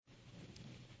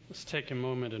Let's take a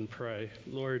moment and pray.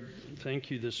 Lord, thank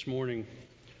you this morning.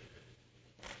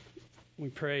 We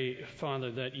pray, Father,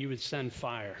 that you would send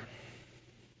fire,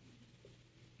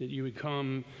 that you would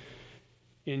come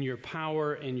in your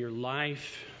power and your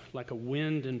life like a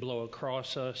wind and blow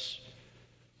across us.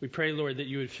 We pray, Lord, that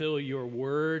you would fill your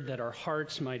word, that our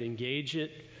hearts might engage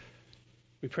it.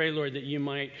 We pray, Lord, that you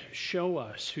might show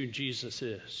us who Jesus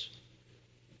is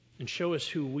and show us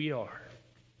who we are.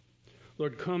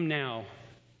 Lord, come now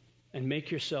and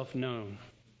make yourself known.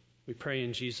 We pray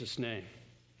in Jesus' name.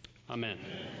 Amen.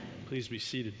 Please be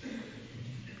seated.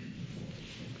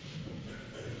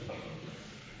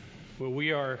 Well,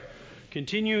 we are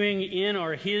continuing in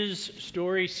our His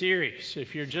Story series.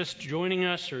 If you're just joining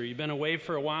us or you've been away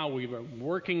for a while, we were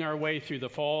working our way through the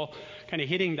fall, kind of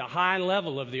hitting the high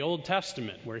level of the Old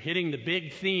Testament. We're hitting the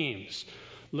big themes,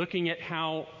 looking at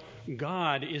how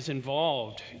God is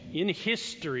involved in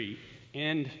history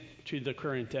and to the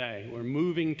current day. We're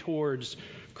moving towards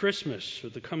Christmas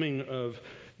with the coming of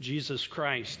Jesus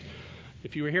Christ.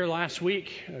 If you were here last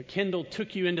week, Kendall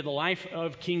took you into the life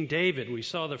of King David. We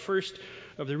saw the first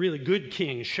of the really good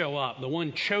kings show up, the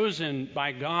one chosen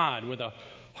by God with a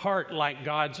heart like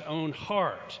God's own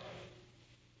heart.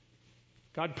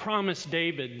 God promised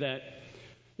David that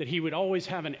he would always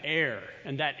have an heir,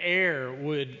 and that heir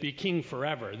would be king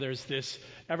forever. There's this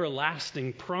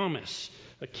everlasting promise,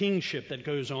 a kingship that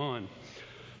goes on.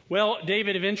 Well,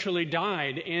 David eventually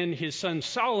died, and his son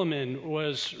Solomon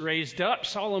was raised up.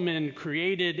 Solomon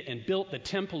created and built the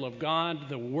temple of God,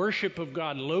 the worship of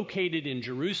God located in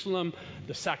Jerusalem.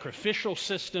 The sacrificial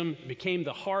system became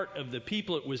the heart of the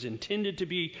people. It was intended to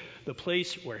be the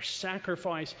place where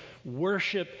sacrifice,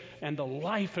 worship, and the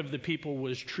life of the people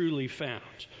was truly found.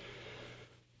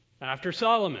 After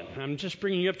Solomon, I'm just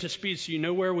bringing you up to speed so you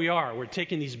know where we are. We're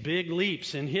taking these big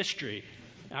leaps in history.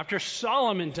 After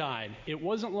Solomon died, it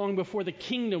wasn't long before the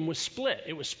kingdom was split.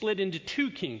 It was split into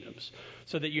two kingdoms,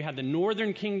 so that you had the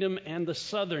northern kingdom and the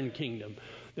southern kingdom.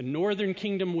 The northern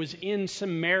kingdom was in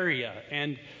Samaria,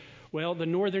 and, well, the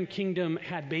northern kingdom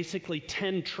had basically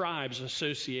 10 tribes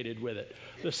associated with it.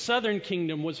 The southern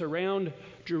kingdom was around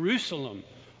Jerusalem,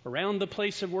 around the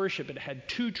place of worship. It had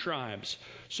 2 tribes.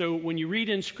 So when you read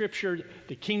in Scripture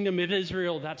the kingdom of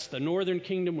Israel, that's the northern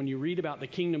kingdom. When you read about the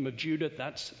kingdom of Judah,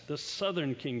 that's the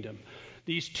southern kingdom.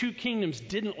 These 2 kingdoms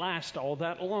didn't last all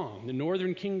that long. The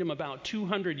northern kingdom about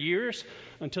 200 years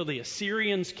until the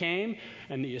Assyrians came,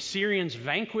 and the Assyrians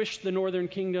vanquished the northern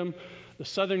kingdom. The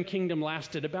southern kingdom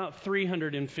lasted about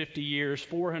 350 years,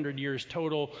 400 years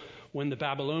total, when the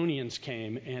Babylonians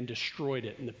came and destroyed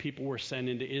it, and the people were sent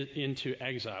into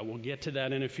exile. We'll get to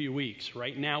that in a few weeks.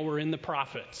 Right now we're in the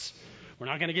prophets. We're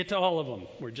not going to get to all of them.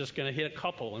 We're just going to hit a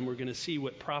couple, and we're going to see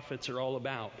what prophets are all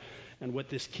about and what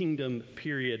this kingdom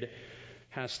period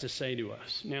has to say to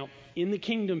us. Now, in the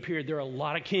kingdom period, there are a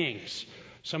lot of kings.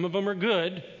 Some of them are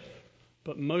good,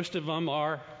 but most of them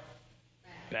are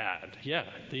bad. Yeah,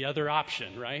 the other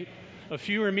option, right? A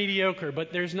few are mediocre,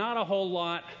 but there's not a whole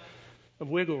lot of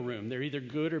wiggle room. They're either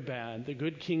good or bad. The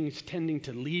good kings tending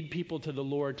to lead people to the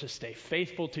Lord, to stay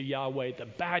faithful to Yahweh. The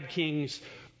bad kings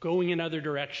going in other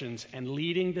directions and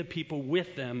leading the people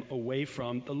with them away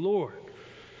from the Lord.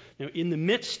 Now, in the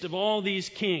midst of all these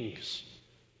kings,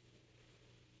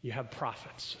 you have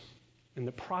prophets. And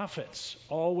the prophets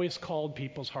always called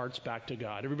people's hearts back to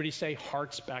God. Everybody say,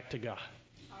 hearts back to God.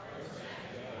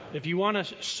 If you want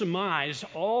to surmise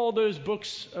all those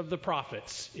books of the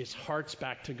prophets, it's hearts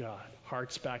back to God,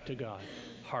 hearts back to God,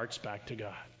 hearts back to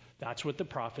God. That's what the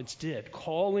prophets did,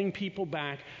 calling people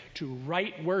back to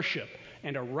right worship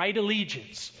and a right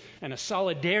allegiance and a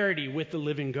solidarity with the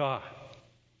living God.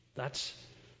 That's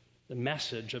the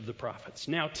message of the prophets.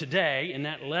 Now today, in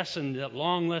that lesson, that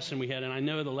long lesson we had, and I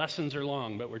know the lessons are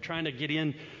long, but we're trying to get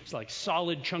in, it's like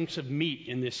solid chunks of meat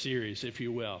in this series, if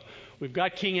you will. We've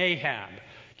got King Ahab.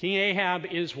 King Ahab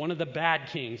is one of the bad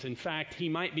kings. In fact, he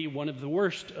might be one of the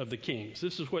worst of the kings.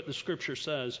 This is what the Scripture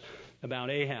says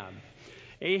about Ahab.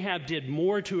 Ahab did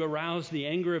more to arouse the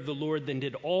anger of the Lord than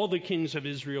did all the kings of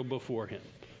Israel before him.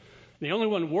 The only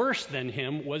one worse than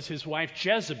him was his wife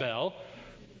Jezebel,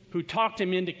 who talked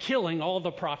him into killing all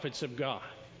the prophets of God.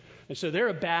 And so they're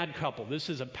a bad couple. This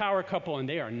is a power couple, and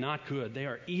they are not good. They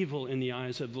are evil in the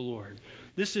eyes of the Lord.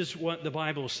 This is what the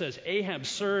Bible says. Ahab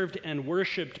served and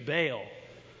worshipped Baal.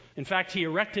 In fact, he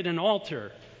erected an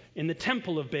altar in the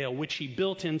temple of Baal, which he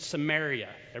built in Samaria.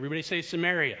 Everybody say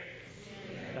Samaria.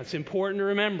 That's important to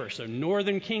remember. So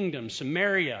northern kingdom,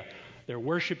 Samaria, they're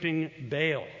worshiping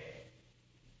Baal.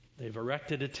 They've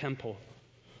erected a temple.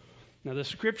 Now the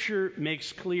Scripture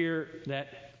makes clear that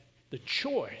the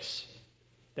choice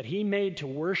that he made to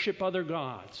worship other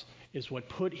gods is what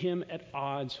put him at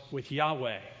odds with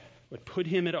Yahweh, what put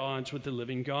him at odds with the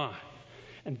living God.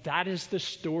 And that is the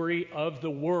story of the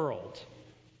world.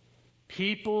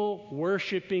 People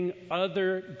worshiping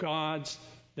other gods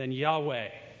than Yahweh,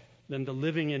 than the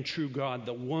living and true God,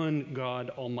 the one God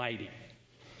Almighty.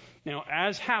 Now,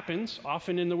 as happens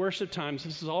often in the worship times,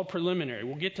 this is all preliminary.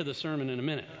 We'll get to the sermon in a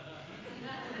minute.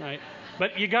 Right?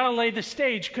 But you got to lay the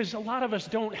stage because a lot of us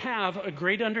don't have a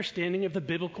great understanding of the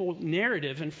biblical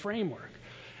narrative and framework.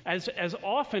 As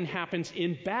often happens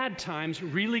in bad times,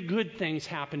 really good things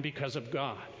happen because of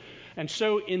God. And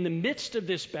so in the midst of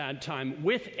this bad time,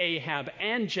 with Ahab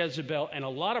and Jezebel and a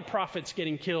lot of prophets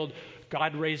getting killed,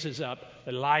 God raises up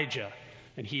Elijah.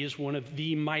 And he is one of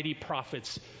the mighty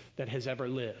prophets that has ever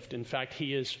lived. In fact,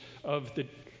 he is of the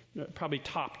probably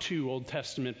top two Old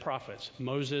Testament prophets,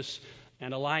 Moses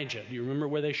and Elijah. Do you remember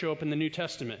where they show up in the New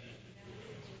Testament?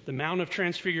 The Mount of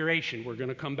Transfiguration. We're going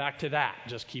to come back to that.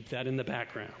 Just keep that in the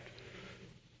background.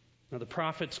 Now, the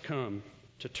prophets come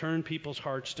to turn people's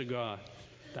hearts to God.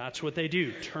 That's what they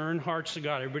do. Turn hearts to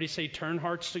God. Everybody say, turn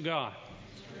hearts to God.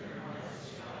 Turn hearts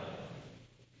to God.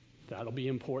 That'll be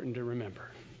important to remember.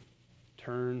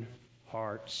 Turn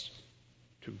hearts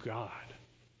to God.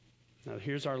 Now,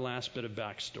 here's our last bit of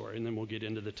backstory, and then we'll get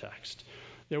into the text.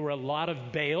 There were a lot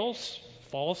of Baals,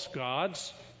 false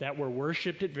gods, that were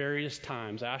worshipped at various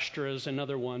times. Ashtoreth is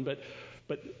another one, but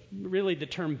really the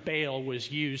term Baal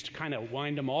was used to kind of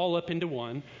wind them all up into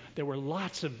one. There were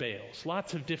lots of Baals,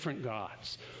 lots of different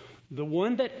gods. The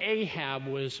one that Ahab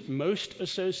was most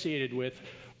associated with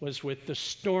was with the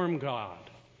storm god.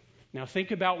 Now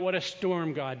think about what a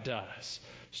storm god does.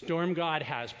 Storm god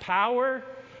has power,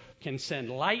 can send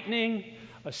lightning.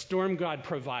 A storm god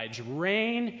provides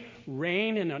rain.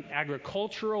 Rain in an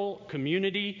agricultural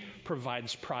community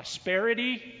provides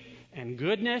prosperity and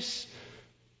goodness.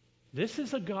 This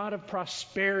is a God of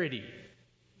prosperity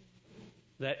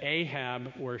that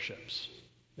Ahab worships.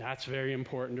 That's very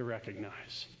important to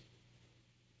recognize.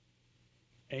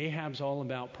 Ahab's all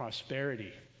about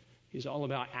prosperity. He's all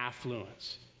about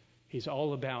affluence. He's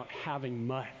all about having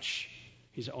much.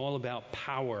 He's all about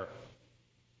power.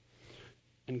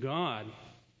 And God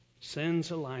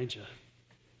sends Elijah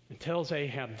and tells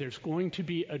Ahab there's going to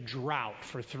be a drought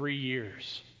for 3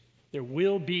 years. There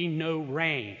will be no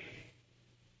rain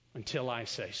until I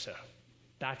say so.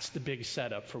 That's the big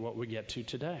setup for what we get to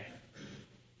today.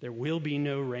 There will be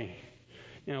no rain.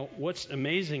 Now, what's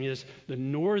amazing is the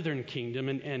northern kingdom,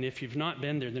 and if you've not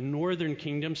been there, the northern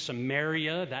kingdom,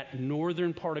 Samaria, that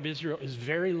northern part of Israel, is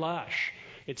very lush.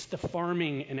 It's the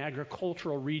farming and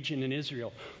agricultural region in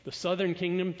Israel. The southern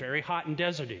kingdom, very hot and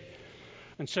deserty.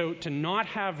 And so to not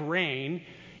have rain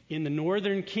in the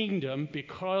northern kingdom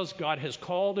because God has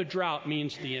called a drought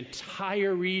means the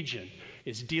entire region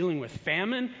is dealing with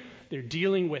famine. They're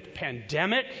dealing with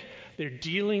pandemic. They're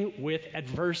dealing with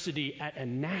adversity at a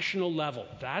national level.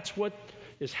 That's what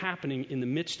is happening in the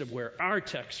midst of where our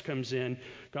text comes in.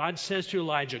 God says to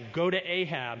Elijah, go to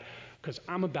Ahab because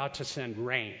I'm about to send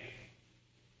rain.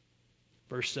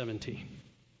 Verse 17.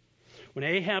 When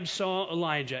Ahab saw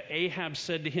Elijah, Ahab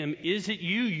said to him, is it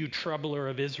you, you troubler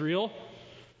of Israel?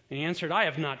 And he answered, I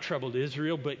have not troubled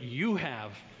Israel, but you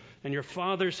have, and your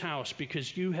father's house,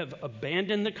 because you have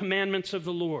abandoned the commandments of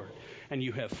the Lord, and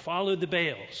you have followed the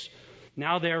Baals.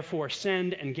 Now therefore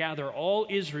send and gather all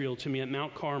Israel to me at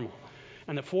Mount Carmel,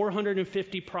 and the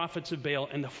 450 prophets of Baal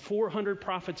and the 400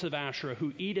 prophets of Asherah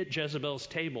who eat at Jezebel's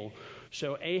table.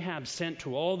 So Ahab sent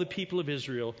to all the people of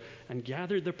Israel and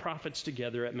gathered the prophets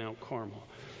together at Mount Carmel.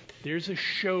 There's a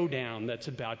showdown that's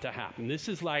about to happen. This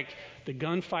is like the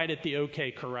gunfight at the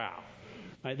OK Corral.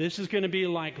 Right? This is going to be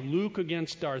like Luke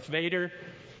against Darth Vader.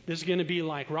 This is going to be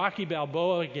like Rocky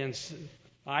Balboa against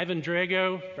Ivan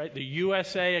Drago, right? The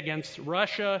USA against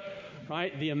Russia,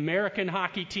 right? The American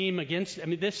hockey team against,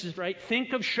 this is, right?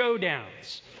 Think of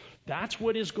showdowns. That's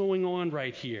what is going on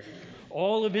right here.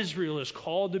 All of Israel is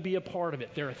called to be a part of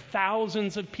it. There are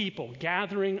thousands of people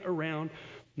gathering around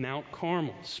Mount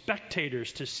Carmel,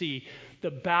 spectators to see. The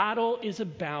battle is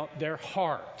about their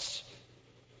hearts.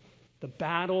 The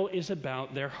battle is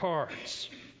about their hearts.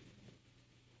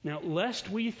 Now, lest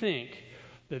we think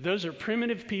that those are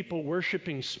primitive people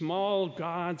worshiping small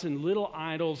gods and little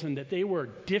idols and that they were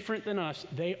different than us,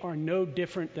 they are no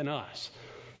different than us.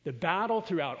 The battle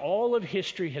throughout all of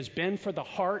history has been for the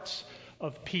hearts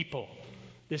of people.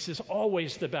 This is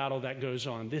always the battle that goes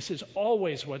on. This is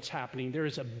always what's happening. There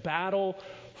is a battle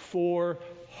for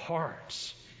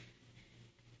hearts.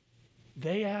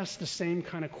 They ask the same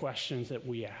kind of questions that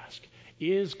we ask.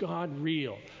 Is God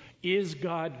real? Is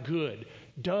God good?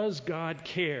 Does God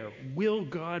care? Will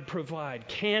God provide?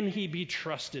 Can he be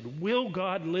trusted? Will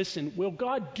God listen? Will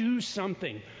God do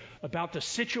something about the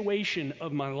situation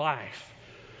of my life?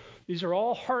 These are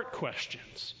all heart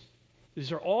questions.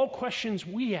 These are all questions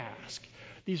we ask.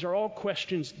 These are all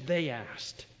questions they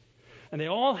asked. And they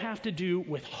all have to do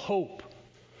with hope.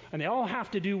 And they all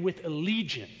have to do with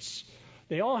allegiance.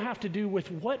 They all have to do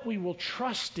with what we will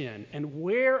trust in and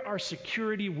where our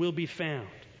security will be found.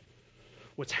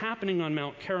 What's happening on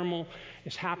Mount Carmel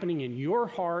is happening in your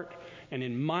heart and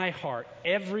in my heart.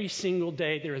 Every single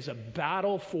day there is a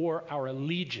battle for our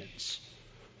allegiance.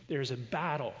 There's a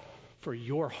battle for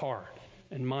your heart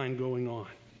and mine going on.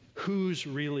 Who's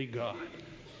really God?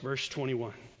 Verse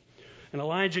 21. And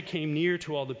Elijah came near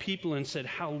to all the people and said,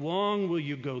 "How long will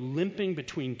you go limping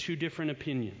between two different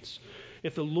opinions?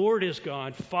 If the Lord is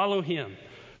God, follow him.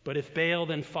 But if Baal,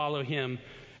 then follow him."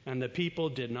 And the people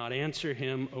did not answer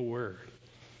him a word.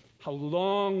 How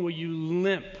long will you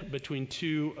limp between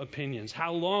two opinions?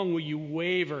 How long will you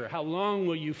waver? How long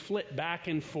will you flit back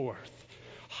and forth,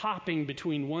 hopping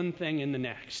between one thing and the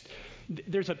next?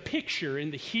 There's a picture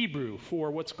in the Hebrew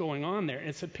for what's going on there. And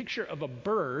it's a picture of a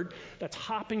bird that's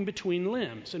hopping between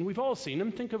limbs. And we've all seen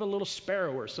them. Think of a little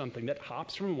sparrow or something that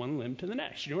hops from one limb to the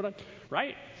next. You know what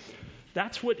right?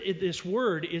 That's what this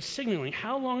word is signaling.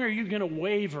 How long are you going to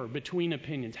waver between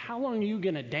opinions? How long are you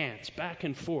going to dance back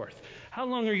and forth? How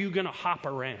long are you going to hop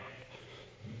around?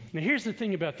 Now, here's the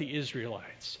thing about the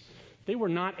Israelites. They were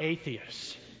not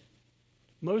atheists.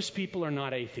 Most people are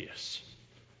not atheists.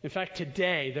 In fact,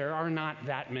 today, there are not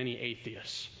that many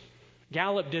atheists.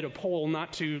 Gallup did a poll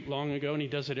not too long ago, and he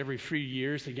does it every few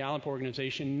years, the Gallup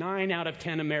organization. 9 out of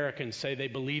 10 Americans say they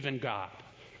believe in God.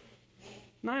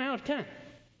 9 out of 10.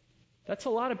 That's a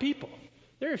lot of people.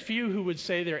 There are a few who would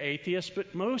say they're atheists,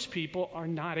 but most people are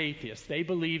not atheists. They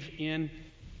believe in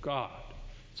God.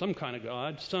 Some kind of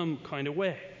God, some kind of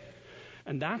way.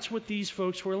 And that's what these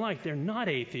folks were like. They're not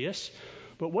atheists,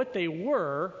 but what they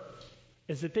were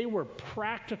is that they were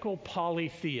practical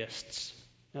polytheists.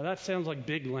 Now that sounds like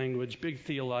big language, big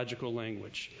theological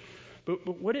language.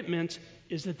 But what it meant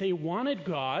is that they wanted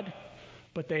God,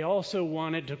 but they also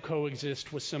wanted to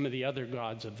coexist with some of the other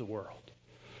gods of the world.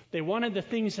 They wanted the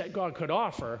things that God could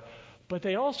offer, but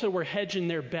they also were hedging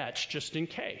their bets just in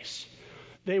case.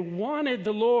 They wanted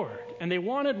the Lord, and they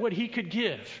wanted what he could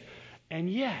give. And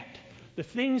yet, the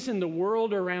things in the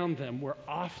world around them were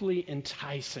awfully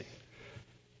enticing.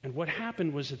 And what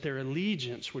happened was that their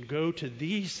allegiance would go to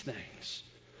these things.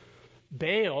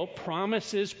 Baal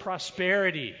promises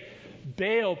prosperity.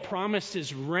 Baal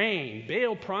promises rain.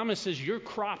 Baal promises your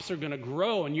crops are going to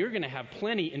grow and you're going to have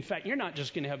plenty. In fact, you're not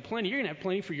just going to have plenty, you're going to have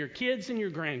plenty for your kids and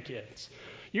your grandkids.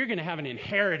 You're going to have an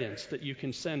inheritance that you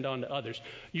can send on to others.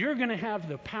 You're going to have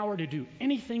the power to do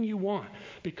anything you want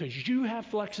because you have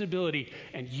flexibility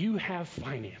and you have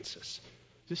finances.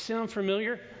 Does this sound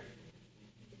familiar?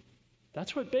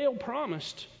 That's what Baal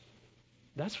promised.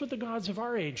 That's what the gods of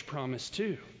our age promise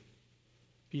too.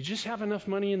 If you just have enough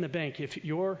money in the bank, if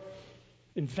your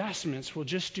investments will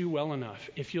just do well enough,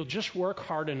 if you'll just work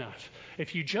hard enough,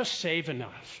 if you just save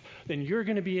enough, then you're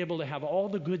going to be able to have all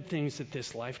the good things that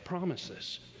this life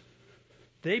promises.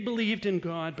 They believed in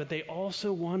God, but they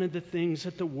also wanted the things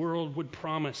that the world would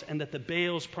promise and that the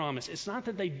Baals promised. It's not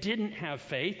that they didn't have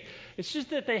faith. It's just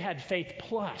that they had faith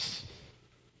plus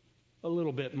a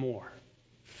little bit more.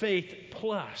 Faith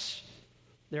plus.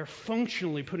 They're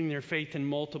functionally putting their faith in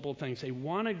multiple things. They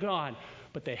wanted God,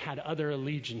 but they had other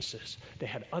allegiances. They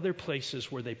had other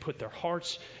places where they put their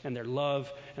hearts and their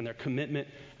love and their commitment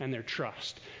and their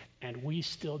trust. And we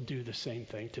still do the same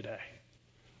thing today.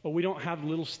 Well, we don't have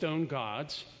little stone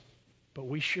gods, but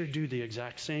we sure do the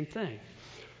exact same thing.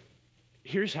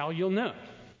 Here's how you'll know.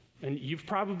 And you've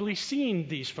probably seen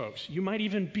these folks. You might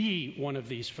even be one of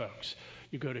these folks.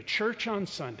 You go to church on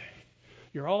Sunday.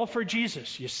 You're all for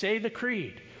Jesus. You say the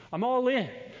creed. I'm all in.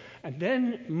 And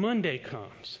then Monday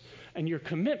comes, and your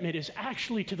commitment is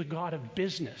actually to the God of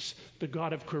business, the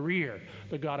God of career,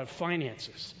 the God of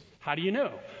finances. How do you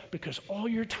know? Because all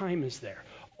your time is there.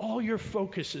 All your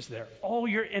focus is there. All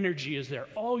your energy is there.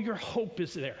 All your hope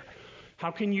is there.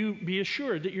 How can you be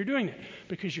assured that you're doing it?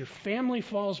 Because your family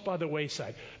falls by the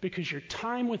wayside. Because your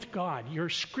time with God, your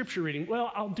scripture reading,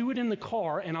 well, I'll do it in the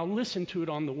car and I'll listen to it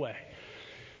on the way.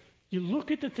 You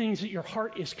look at the things that your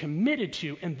heart is committed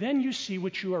to, and then you see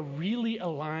what you are really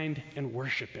aligned and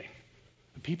worshiping.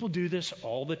 People do this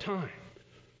all the time.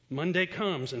 Monday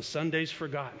comes and Sunday's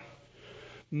forgotten.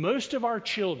 Most of our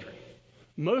children,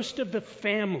 most of the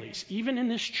families, even in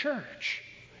this church,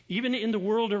 even in the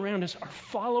world around us, are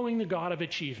following the God of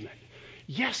achievement.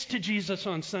 yes to Jesus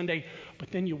on Sunday,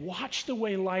 but then you watch the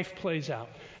way life plays out,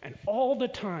 and all the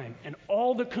time and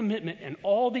all the commitment and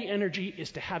all the energy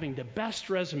is to having the best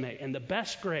resume and the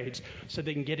best grades so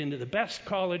they can get into the best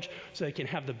college, so they can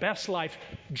have the best life,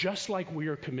 just like we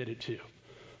are committed to.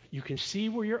 You can see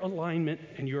where your alignment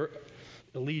and your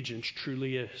allegiance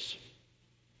truly is.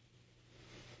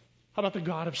 How about the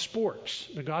God of sports,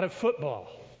 the God of football?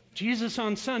 Jesus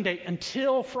on Sunday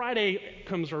until Friday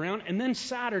comes around, and then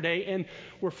Saturday, and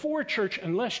we're for church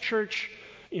unless church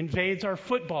invades our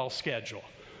football schedule.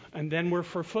 And then we're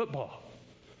for football.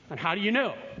 And how do you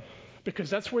know? Because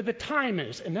that's where the time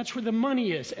is, and that's where the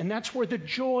money is, and that's where the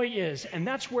joy is, and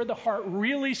that's where the heart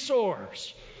really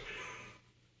soars.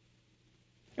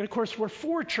 And of course, we're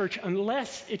for church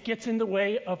unless it gets in the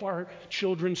way of our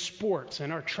children's sports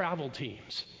and our travel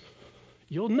teams.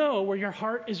 You'll know where your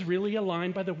heart is really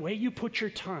aligned by the way you put your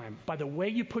time, by the way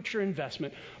you put your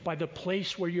investment, by the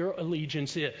place where your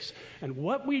allegiance is. And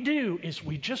what we do is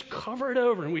we just cover it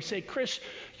over and we say, Chris,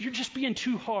 you're just being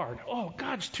too hard. Oh,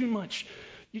 God's too much.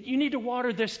 You need to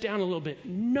water this down a little bit.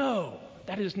 No,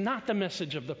 that is not the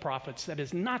message of the prophets. That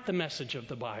is not the message of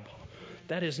the Bible.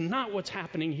 That is not what's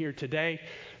happening here today.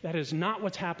 That is not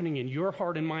what's happening in your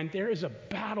heart and mind. There is a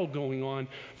battle going on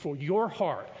for your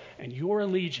heart and your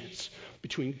allegiance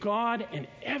between God and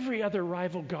every other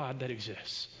rival god that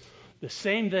exists. The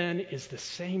same then is the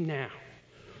same now.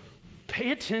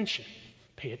 Pay attention.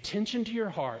 Pay attention to your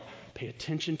heart. Pay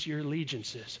attention to your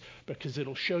allegiances, because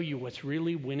it'll show you what's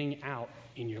really winning out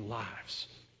in your lives.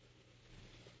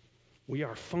 We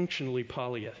are functionally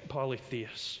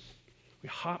polytheists. We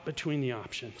hop between the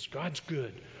options. God's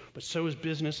good, but so is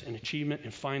business and achievement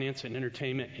and finance and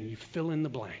entertainment, and you fill in the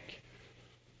blank.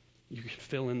 You can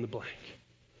fill in the blank.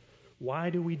 Why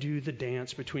do we do the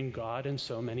dance between God and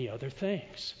so many other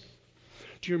things?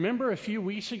 Do you remember a few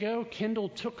weeks ago, Kendall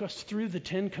took us through the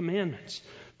 10 Commandments?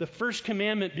 The first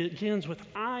commandment begins with,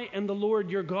 I am the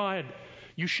Lord your God.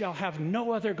 You shall have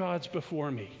no other gods before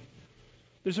me.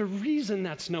 There's a reason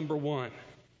that's number one,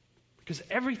 because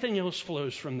everything else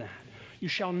flows from that. You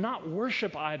shall not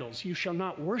worship idols. You shall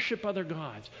not worship other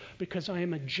gods, because I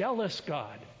am a jealous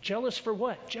God. Jealous for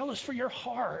what? Jealous for your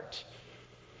heart.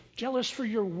 Jealous for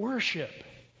your worship.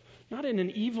 Not in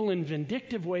an evil and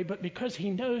vindictive way, but because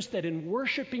he knows that in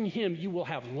worshiping him, you will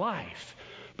have life.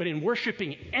 But in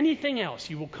worshiping anything else,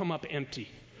 you will come up empty.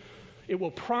 It will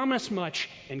promise much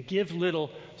and give little,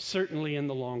 certainly in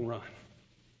the long run.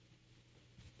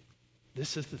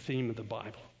 This is the theme of the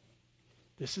Bible.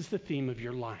 This is the theme of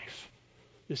your life.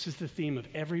 This is the theme of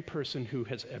every person who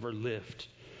has ever lived.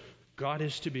 God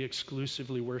is to be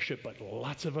exclusively worshiped, but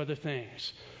lots of other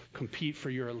things compete for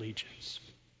your allegiance.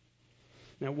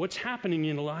 Now, what's happening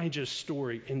in Elijah's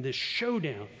story, in this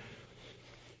showdown,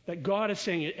 that God is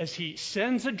saying, as he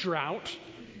sends a drought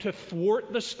to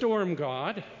thwart the storm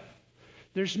god,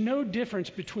 there's no difference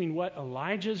between what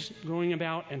Elijah's going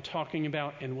about and talking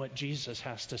about and what Jesus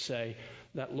has to say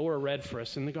that Laura read for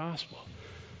us in the gospel.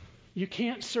 You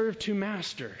can't serve two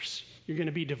masters. You're going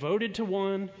to be devoted to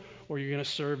one, or you're going to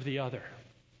serve the other.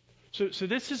 So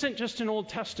this isn't just an Old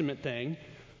Testament thing.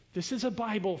 This is a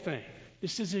Bible thing.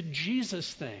 This is a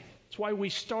Jesus thing. That's why we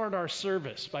start our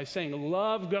service by saying,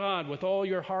 love God with all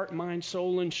your heart, mind,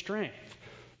 soul, and strength.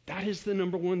 That is the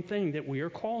number one thing that we are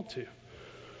called to.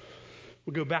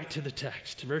 We'll go back to the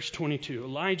text. Verse 22.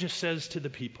 Elijah says to the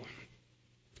people,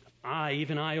 I,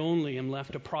 even I only, am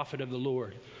left a prophet of the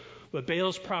Lord. But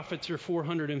Baal's prophets are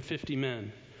 450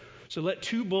 men. So let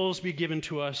 2 bulls be given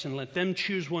to us, and let them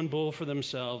choose 1 bull for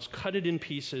themselves, cut it in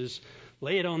pieces,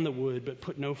 lay it on the wood, but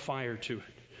put no fire to it.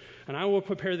 And I will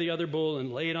prepare the other bull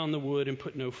and lay it on the wood and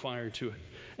put no fire to it.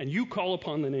 And you call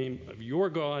upon the name of your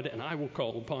God, and I will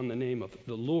call upon the name of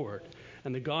the Lord.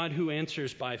 And the God who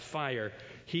answers by fire,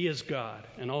 he is God.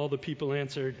 And all the people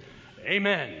answered,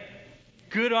 Amen.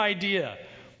 Good idea.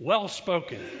 Well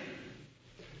spoken.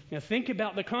 Now think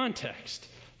about the context.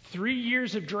 3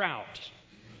 years of drought.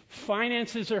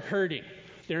 Finances are hurting.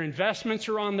 Their investments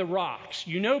are on the rocks.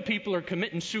 You know people are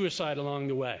committing suicide along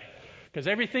the way because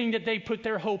everything that they put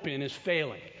their hope in is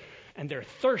failing. And they're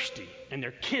thirsty, and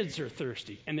their kids are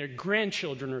thirsty, and their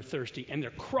grandchildren are thirsty, and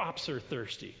their crops are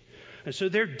thirsty. And so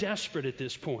they're desperate at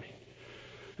this point.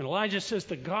 And Elijah says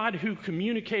the God who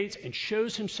communicates and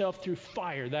shows himself through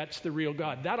fire, that's the real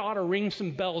God. That ought to ring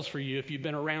some bells for you if you've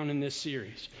been around in this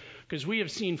series. Because we have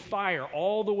seen fire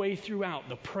all the way throughout,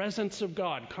 the presence of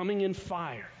God coming in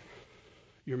fire.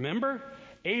 You remember?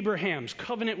 Abraham's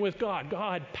covenant with God.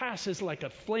 God passes like a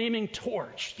flaming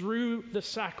torch through the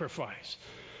sacrifice.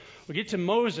 We get to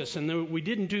Moses, and though we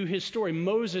didn't do his story,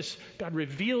 Moses, God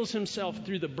reveals himself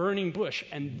through the burning bush.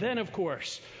 And then, of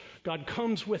course, God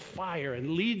comes with fire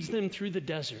and leads them through the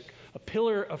desert, a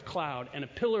pillar of cloud and a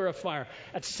pillar of fire.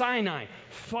 At Sinai,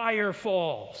 fire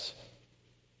falls.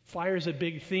 Fire is a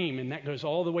big theme, and that goes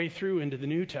all the way through into the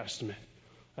New Testament.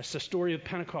 That's the story of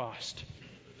Pentecost.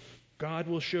 God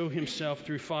will show himself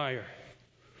through fire.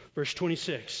 Verse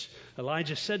 26,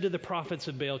 Elijah said to the prophets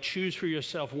of Baal, choose for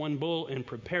yourself one bull and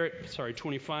prepare it.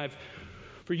 25,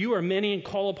 for you are many and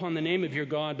call upon the name of your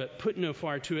God, but put no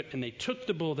fire to it. And they took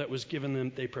the bull that was given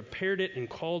them. They prepared it and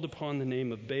called upon the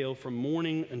name of Baal from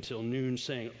morning until noon,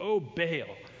 saying, O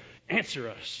Baal, answer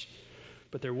us.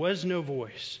 But there was no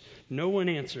voice. No one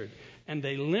answered. And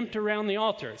they limped around the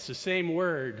altar. It's the same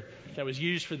word that was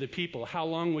used for the people. How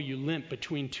long will you limp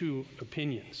between two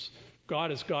opinions?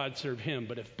 God is God, serve him.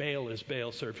 But if Baal is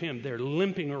Baal, serve him. They're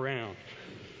limping around.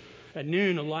 At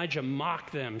noon, Elijah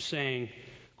mocked them, saying,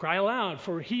 cry aloud,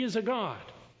 for he is a god.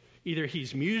 Either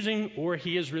he's musing or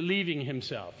he is relieving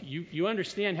himself. You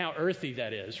understand how earthy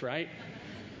that is, right?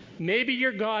 Maybe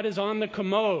your God is on the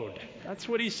commode. That's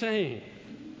what he's saying.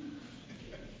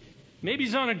 Maybe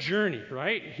he's on a journey,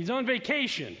 right? He's on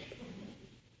vacation.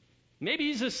 Maybe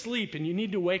he's asleep and you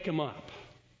need to wake him up.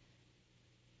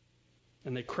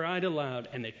 And they cried aloud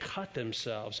and they cut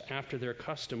themselves after their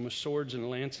custom with swords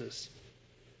and lances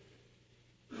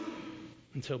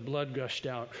until blood gushed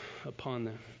out upon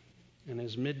them. And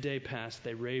as midday passed,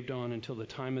 they raved on until the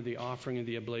time of the offering of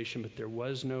the oblation, but there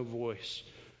was no voice.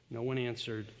 No one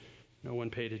answered. No one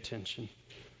paid attention.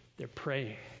 They're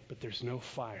praying, but there's no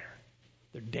fire.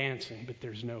 They're dancing, but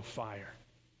there's no fire.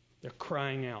 They're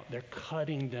crying out. They're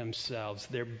cutting themselves.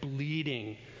 They're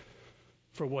bleeding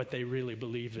for what they really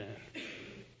believe in.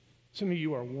 Some of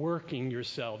you are working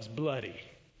yourselves bloody.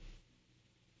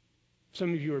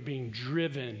 Some of you are being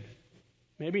driven,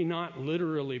 maybe not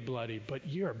literally bloody, but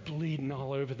you're bleeding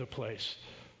all over the place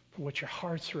for what your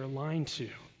hearts are aligned to.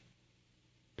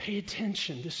 Pay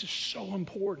attention. This is so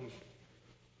important.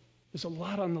 There's a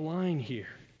lot on the line here.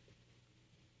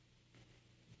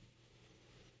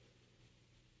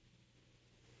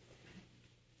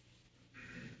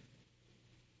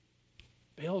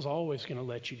 Baal's always going to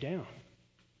let you down.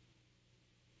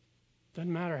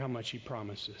 Doesn't matter how much he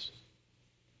promises.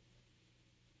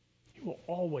 He will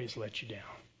always let you down.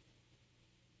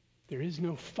 There is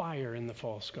no fire in the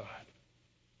false god.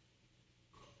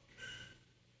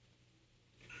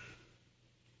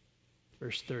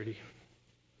 Verse 30.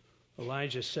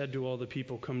 Elijah said to all the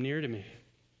people, come near to me.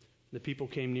 The people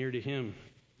came near to him,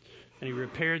 and he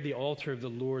repaired the altar of the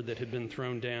Lord that had been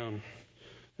thrown down.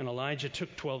 And Elijah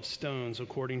took 12 stones,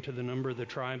 according to the number of the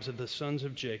tribes of the sons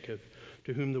of Jacob,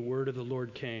 to whom the word of the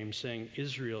Lord came, saying,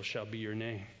 Israel shall be your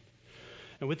name.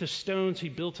 And with the stones he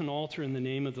built an altar in the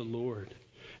name of the Lord.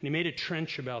 And he made a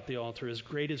trench about the altar as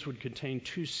great as would contain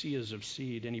 2 seahs of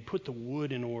seed. And he put the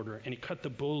wood in order, and he cut the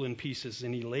bull in pieces,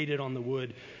 and he laid it on the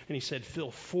wood. And he said,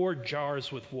 fill 4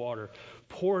 jars with water,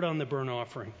 pour it on the burnt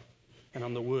offering and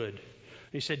on the wood.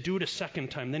 And he said, do it a second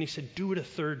time. Then he said, do it a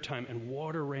third time. And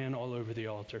water ran all over the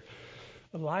altar.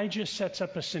 Elijah sets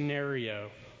up a scenario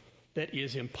that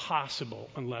is impossible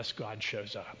unless God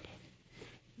shows up.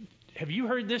 Have you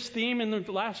heard this theme in the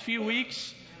last few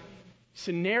weeks?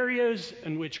 Scenarios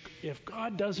in which if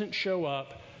God doesn't show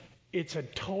up, it's a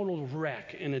total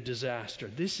wreck and a disaster.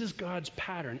 This is God's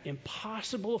pattern.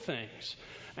 Impossible things.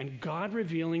 And God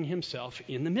revealing himself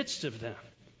in the midst of them.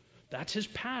 That's his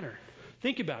pattern.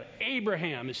 Think about it.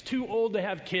 Abraham is too old to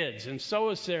have kids, and so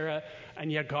is Sarah,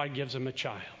 and yet God gives him a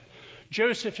child.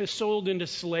 Joseph is sold into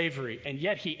slavery, and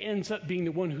yet he ends up being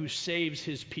the one who saves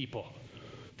his people.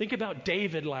 Think about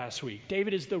David last week.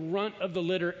 David is the runt of the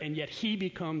litter, and yet he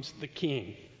becomes the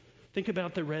king. Think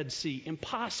about the Red Sea.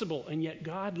 Impossible, and yet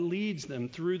God leads them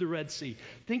through the Red Sea.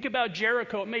 Think about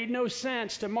Jericho. It made no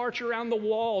sense to march around the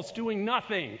walls doing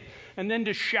nothing, and then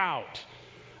to shout.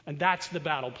 And that's the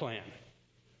battle plan.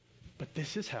 But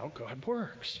this is how God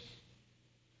works.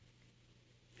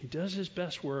 He does his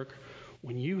best work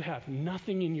when you have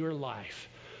nothing in your life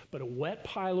but a wet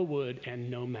pile of wood and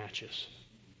no matches.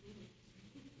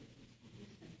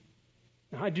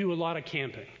 Now, I do a lot of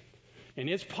camping, and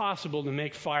it's possible to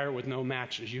make fire with no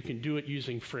matches. You can do it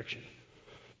using friction.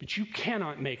 But you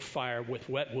cannot make fire with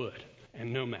wet wood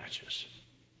and no matches.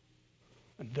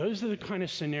 And those are the kind of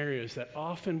scenarios that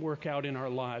often work out in our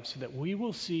lives so that we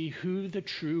will see who the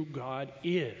true God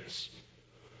is.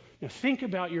 Now, think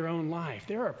about your own life.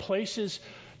 There are places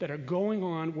that are going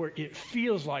on where it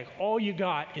feels like all you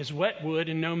got is wet wood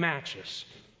and no matches.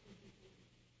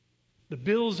 The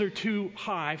bills are too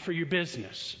high for your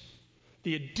business.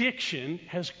 The addiction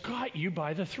has got you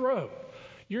by the throat.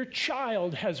 Your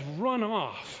child has run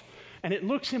off, and it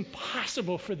looks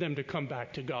impossible for them to come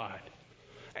back to God.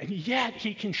 And yet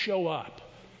he can show up.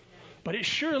 But it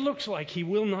sure looks like he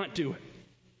will not do it.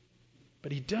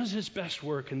 But he does his best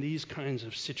work in these kinds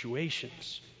of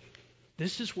situations.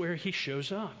 This is where he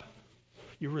shows up.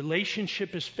 Your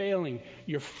relationship is failing.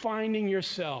 You're finding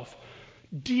yourself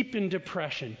deep in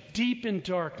depression, deep in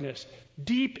darkness,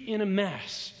 deep in a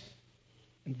mess.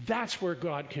 And that's where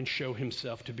God can show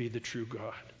himself to be the true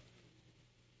God.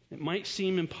 It might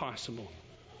seem impossible.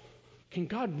 Can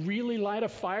God really light a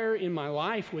fire in my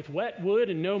life with wet wood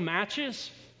and no matches?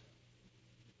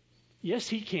 Yes,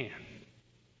 he can.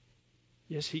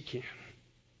 Yes, he can.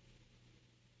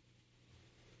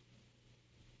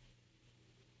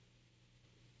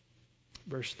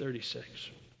 Verse 36.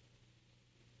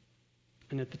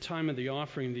 And at the time of the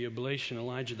offering of the oblation,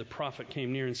 Elijah the prophet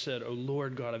came near and said, O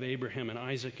Lord God of Abraham and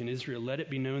Isaac and Israel, let it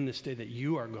be known this day that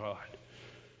you are God,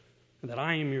 and that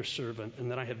I am your servant,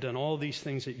 and that I have done all these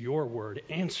things at your word.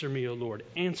 Answer me, O Lord,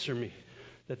 answer me,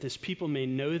 that this people may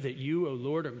know that you, O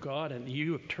Lord, are God, and that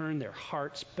you have turned their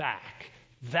hearts back.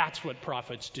 That's what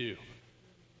prophets do.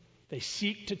 They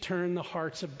seek to turn the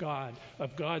hearts of God,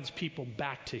 of God's people,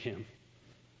 back to him.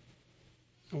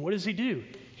 And what does he do?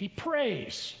 He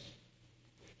prays.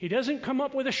 He doesn't come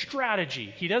up with a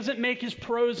strategy. He doesn't make his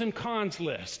pros and cons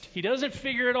list. He doesn't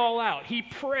figure it all out. He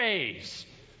prays.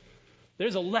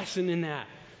 There's a lesson in that.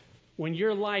 When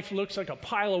your life looks like a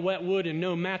pile of wet wood and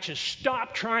no matches,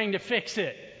 stop trying to fix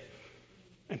it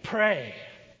and pray.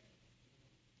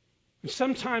 And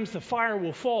sometimes the fire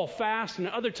will fall fast, and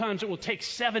other times it will take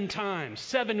 7 times,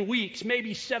 7 weeks,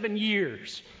 maybe 7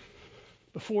 years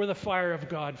before the fire of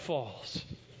God falls.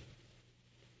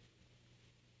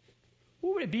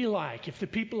 What would it be like if the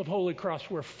people of Holy Cross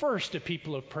were first a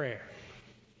people of prayer?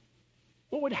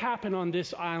 What would happen on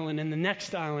this island and the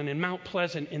next island and Mount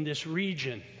Pleasant in this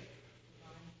region?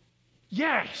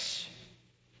 Yes.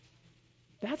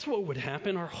 That's what would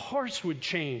happen. Our hearts would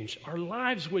change. Our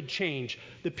lives would change.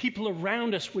 The people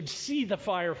around us would see the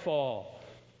fire fall.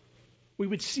 We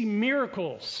would see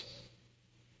miracles.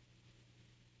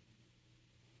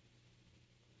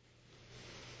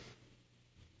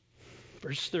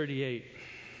 Verse 38.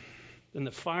 Then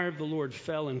the fire of the Lord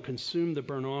fell and consumed the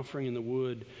burnt offering and the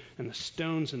wood and the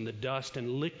stones and the dust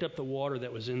and licked up the water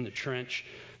that was in the trench.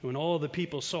 And when all the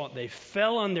people saw it, they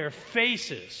fell on their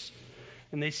faces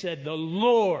and they said, the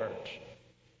Lord,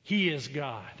 he is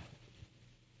God.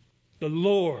 The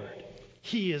Lord,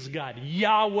 he is God.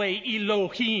 Yahweh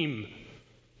Elohim.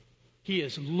 He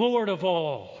is Lord of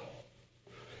all.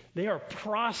 They are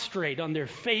prostrate on their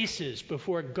faces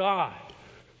before God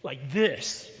like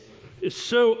this. Is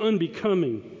so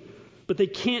unbecoming, but they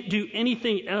can't do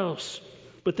anything else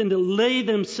but then to lay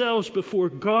themselves before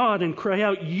God and cry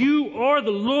out, you are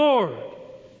the Lord.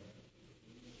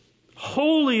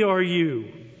 Holy are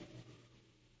you.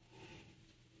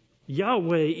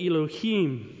 Yahweh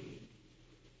Elohim,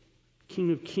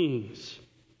 King of kings,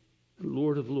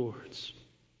 Lord of lords.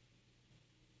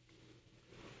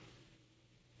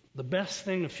 The best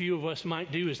thing a few of us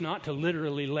might do is not to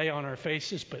literally lay on our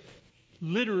faces, but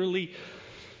literally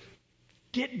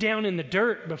get down in the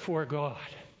dirt before God.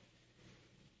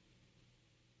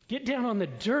 Get down on the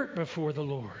dirt before the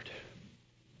Lord.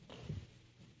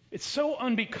 It's so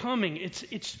unbecoming.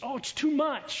 It's too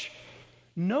much.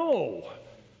 No.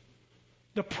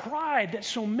 The pride that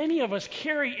so many of us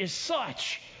carry is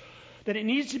such that it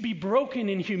needs to be broken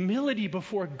in humility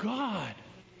before God.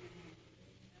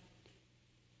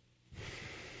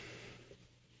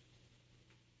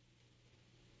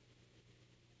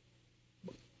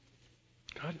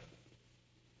 God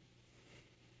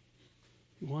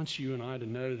wants you and I to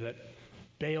know that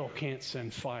Baal can't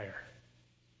send fire.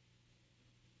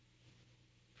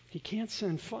 He can't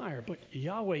send fire, but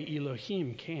Yahweh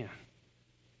Elohim can.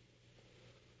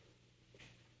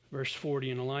 Verse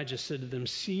 40, and Elijah said to them,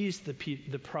 seize the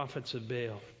prophets of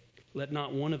Baal. Let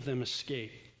not one of them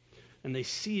escape. And they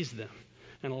seized them.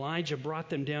 And Elijah brought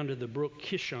them down to the brook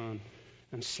Kishon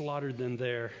and slaughtered them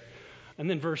there. And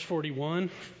then verse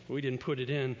 41, we didn't put it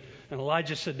in. And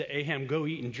Elijah said to Ahab, go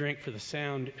eat and drink, for the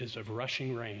sound is of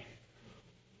rushing rain.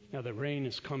 Now the rain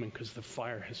is coming because the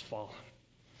fire has fallen.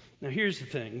 Now here's the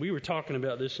thing. We were talking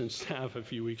about this in staff a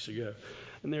few weeks ago.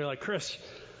 And they're like, Chris,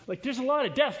 there's a lot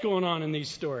of death going on in these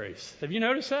stories. Have you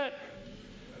noticed that?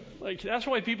 That's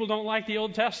why people don't like the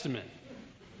Old Testament.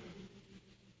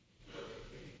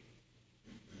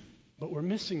 But we're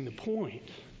missing the point.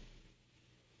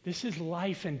 This is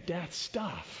life and death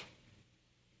stuff.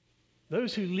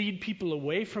 Those who lead people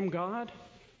away from God,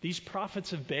 these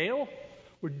prophets of Baal,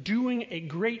 were doing a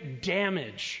great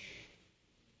damage.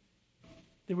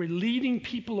 They were leading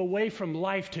people away from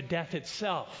life to death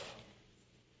itself.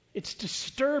 It's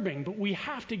disturbing, but we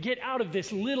have to get out of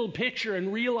this little picture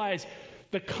and realize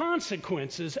the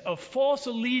consequences of false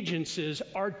allegiances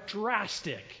are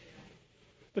drastic.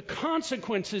 The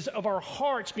consequences of our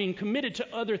hearts being committed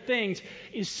to other things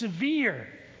is severe.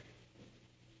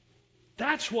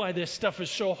 That's why this stuff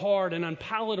is so hard and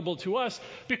unpalatable to us,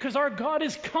 because our God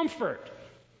is comfort,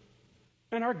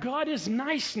 and our God is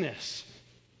niceness,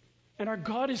 and our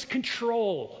God is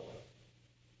control.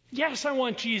 Yes, I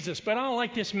want Jesus, but I don't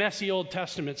like this messy Old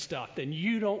Testament stuff. Then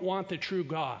you don't want the true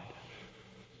God.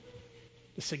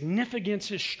 The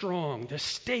significance is strong. The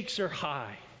stakes are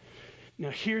high. Now,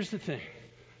 here's the thing.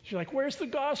 You're like, where's the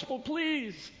gospel,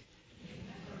 please?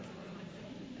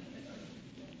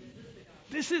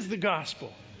 This is the gospel.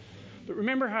 But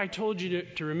remember how I told you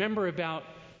to remember about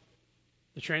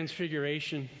the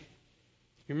transfiguration?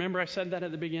 You remember I said that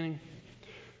at the beginning?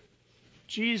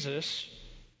 Jesus,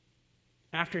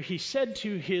 after he said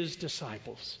to his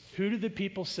disciples, who do the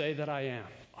people say that I am?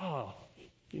 Oh,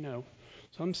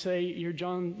 some say you're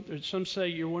John, or some say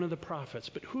you're one of the prophets,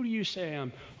 but who do you say I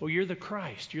am? Oh, you're the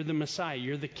Christ, you're the Messiah,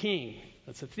 you're the King.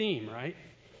 That's a theme, right?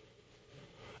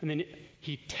 And then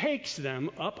he takes them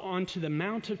up onto the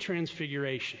Mount of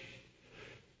Transfiguration.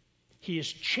 He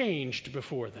is changed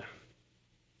before them.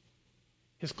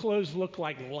 His clothes look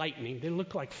like lightning. They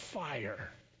look like fire.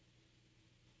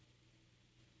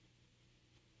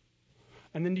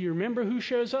 And then do you remember who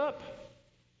shows up?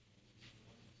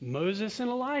 Moses and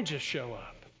Elijah show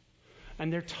up.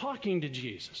 And they're talking to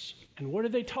Jesus. And what are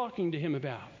they talking to him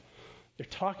about? They're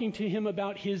talking to him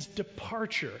about his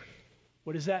departure.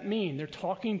 What does that mean? They're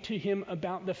talking to him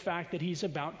about the fact that he's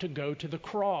about to go to the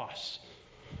cross.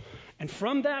 And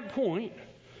from that point,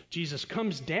 Jesus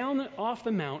comes down off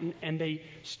the mountain and they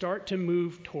start to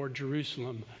move toward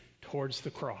Jerusalem, towards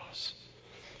the cross.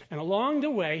 And along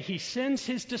the way, he sends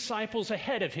his disciples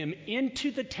ahead of him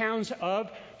into the towns of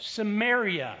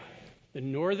Samaria, the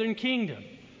northern kingdom,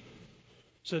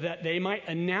 so that they might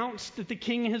announce that the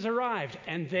king has arrived.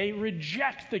 And they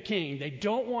reject the king. They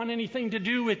don't want anything to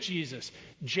do with Jesus.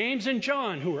 James and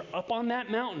John, who are up on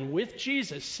that mountain with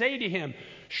Jesus, say to him,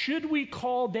 should we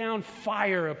call down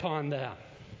fire upon them?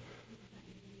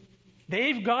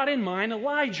 They've got in mind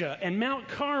Elijah and Mount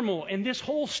Carmel and this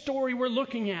whole story we're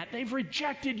looking at. They've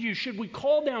rejected you. Should we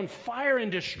call down fire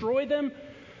and destroy them?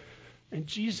 And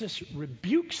Jesus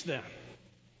rebukes them.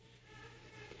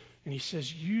 And he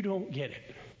says, you don't get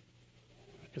it.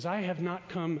 Because I have not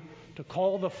come to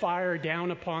call the fire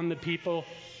down upon the people.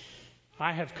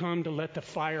 I have come to let the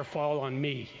fire fall on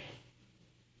me.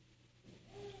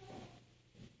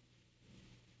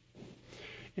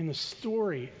 In the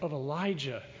story of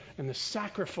Elijah and the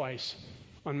sacrifice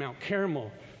on Mount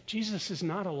Carmel, Jesus is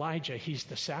not Elijah, he's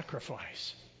the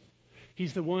sacrifice.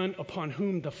 He's the one upon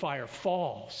whom the fire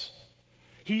falls.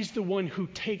 He's the one who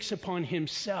takes upon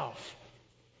himself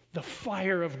the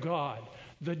fire of God,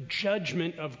 the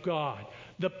judgment of God,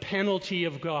 the penalty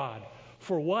of God.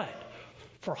 For what?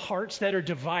 For hearts that are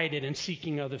divided and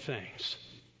seeking other things.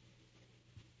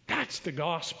 That's the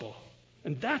gospel.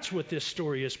 And that's what this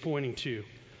story is pointing to.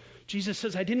 Jesus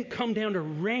says, I didn't come down to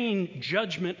rain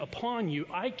judgment upon you.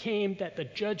 I came that the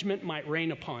judgment might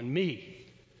rain upon me.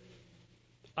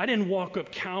 I didn't walk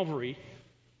up Calvary,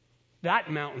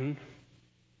 that mountain,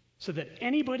 so that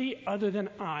anybody other than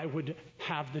I would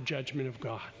have the judgment of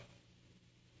God.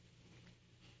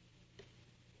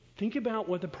 Think about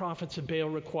what the prophets of Baal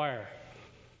require.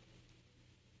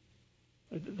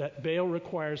 That Baal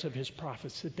requires of his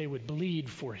prophets, that they would bleed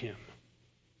for him.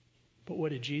 But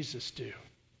what did Jesus do?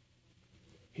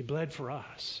 He bled for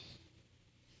us.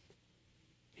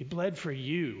 He bled for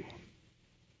you.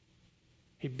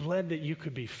 He bled that you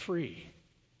could be free.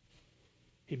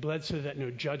 He bled so that no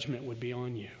judgment would be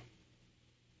on you.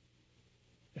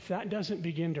 If that doesn't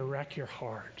begin to wreck your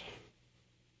heart,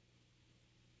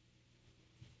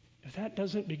 if that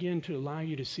doesn't begin to allow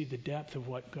you to see the depth of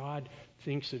what God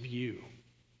thinks of you,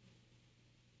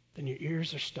 then your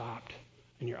ears are stopped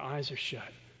and your eyes are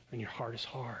shut and your heart is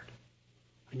hard.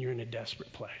 And you're in a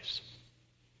desperate place.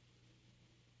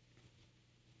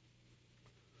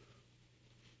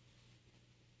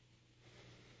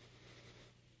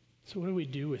 So what do we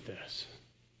do with this?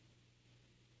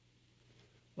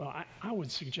 Well, I would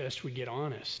suggest we get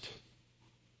honest.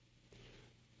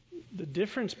 The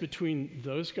difference between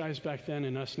those guys back then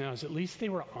and us now is at least they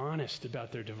were honest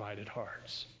about their divided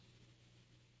hearts.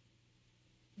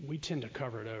 We tend to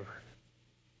cover it over.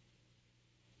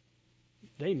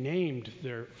 They named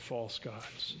their false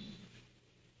gods.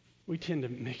 We tend to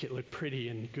make it look pretty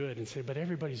and good and say, but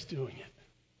everybody's doing it.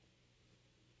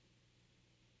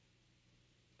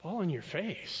 Fall on your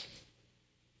face.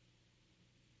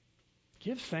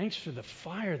 Give thanks for the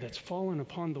fire that's fallen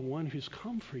upon the one who's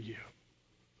come for you.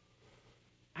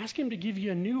 Ask him to give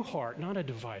you a new heart, not a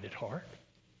divided heart.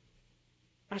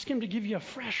 Ask him to give you a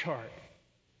fresh heart,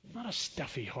 not a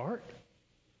stuffy heart.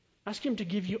 Ask him to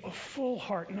give you a full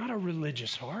heart, not a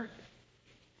religious heart.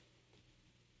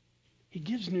 He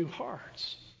gives new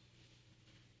hearts.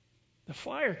 The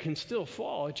fire can still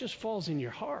fall. It just falls in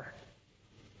your heart.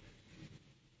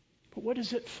 But what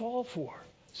does it fall for?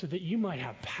 So that you might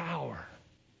have power.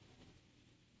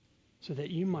 So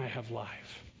that you might have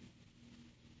life.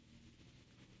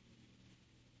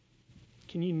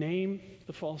 Can you name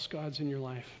the false gods in your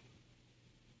life?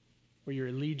 Where your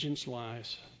allegiance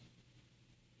lies?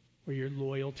 Where your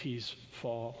loyalties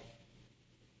fall?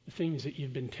 The things that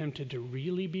you've been tempted to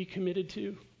really be committed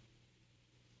to?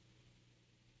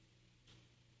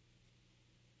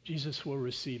 Jesus will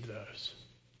receive those.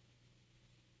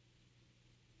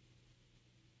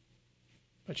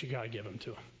 But you got to give them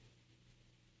to him.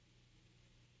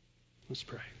 Let's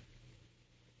pray.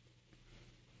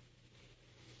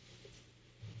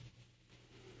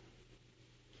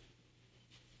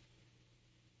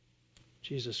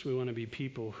 Jesus, we want to be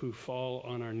people who fall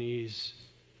on our knees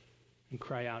and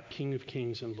cry out, King of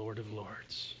Kings and Lord of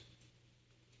Lords.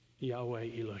 Yahweh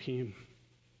Elohim,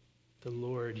 the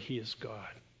Lord, he is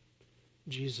God.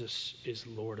 Jesus is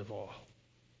Lord of all.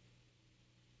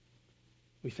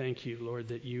 We thank you, Lord,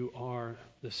 that you are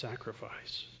the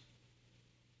sacrifice.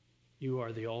 You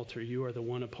are the altar. You are the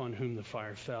one upon whom the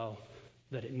fire fell,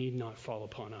 that it need not fall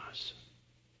upon us.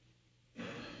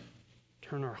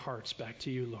 Turn our hearts back to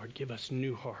you, Lord. Give us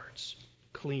new hearts,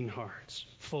 clean hearts,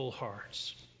 full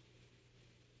hearts,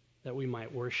 that we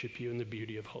might worship you in the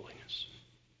beauty of holiness.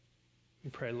 We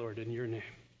pray, Lord, in your name.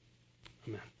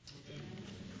 Amen.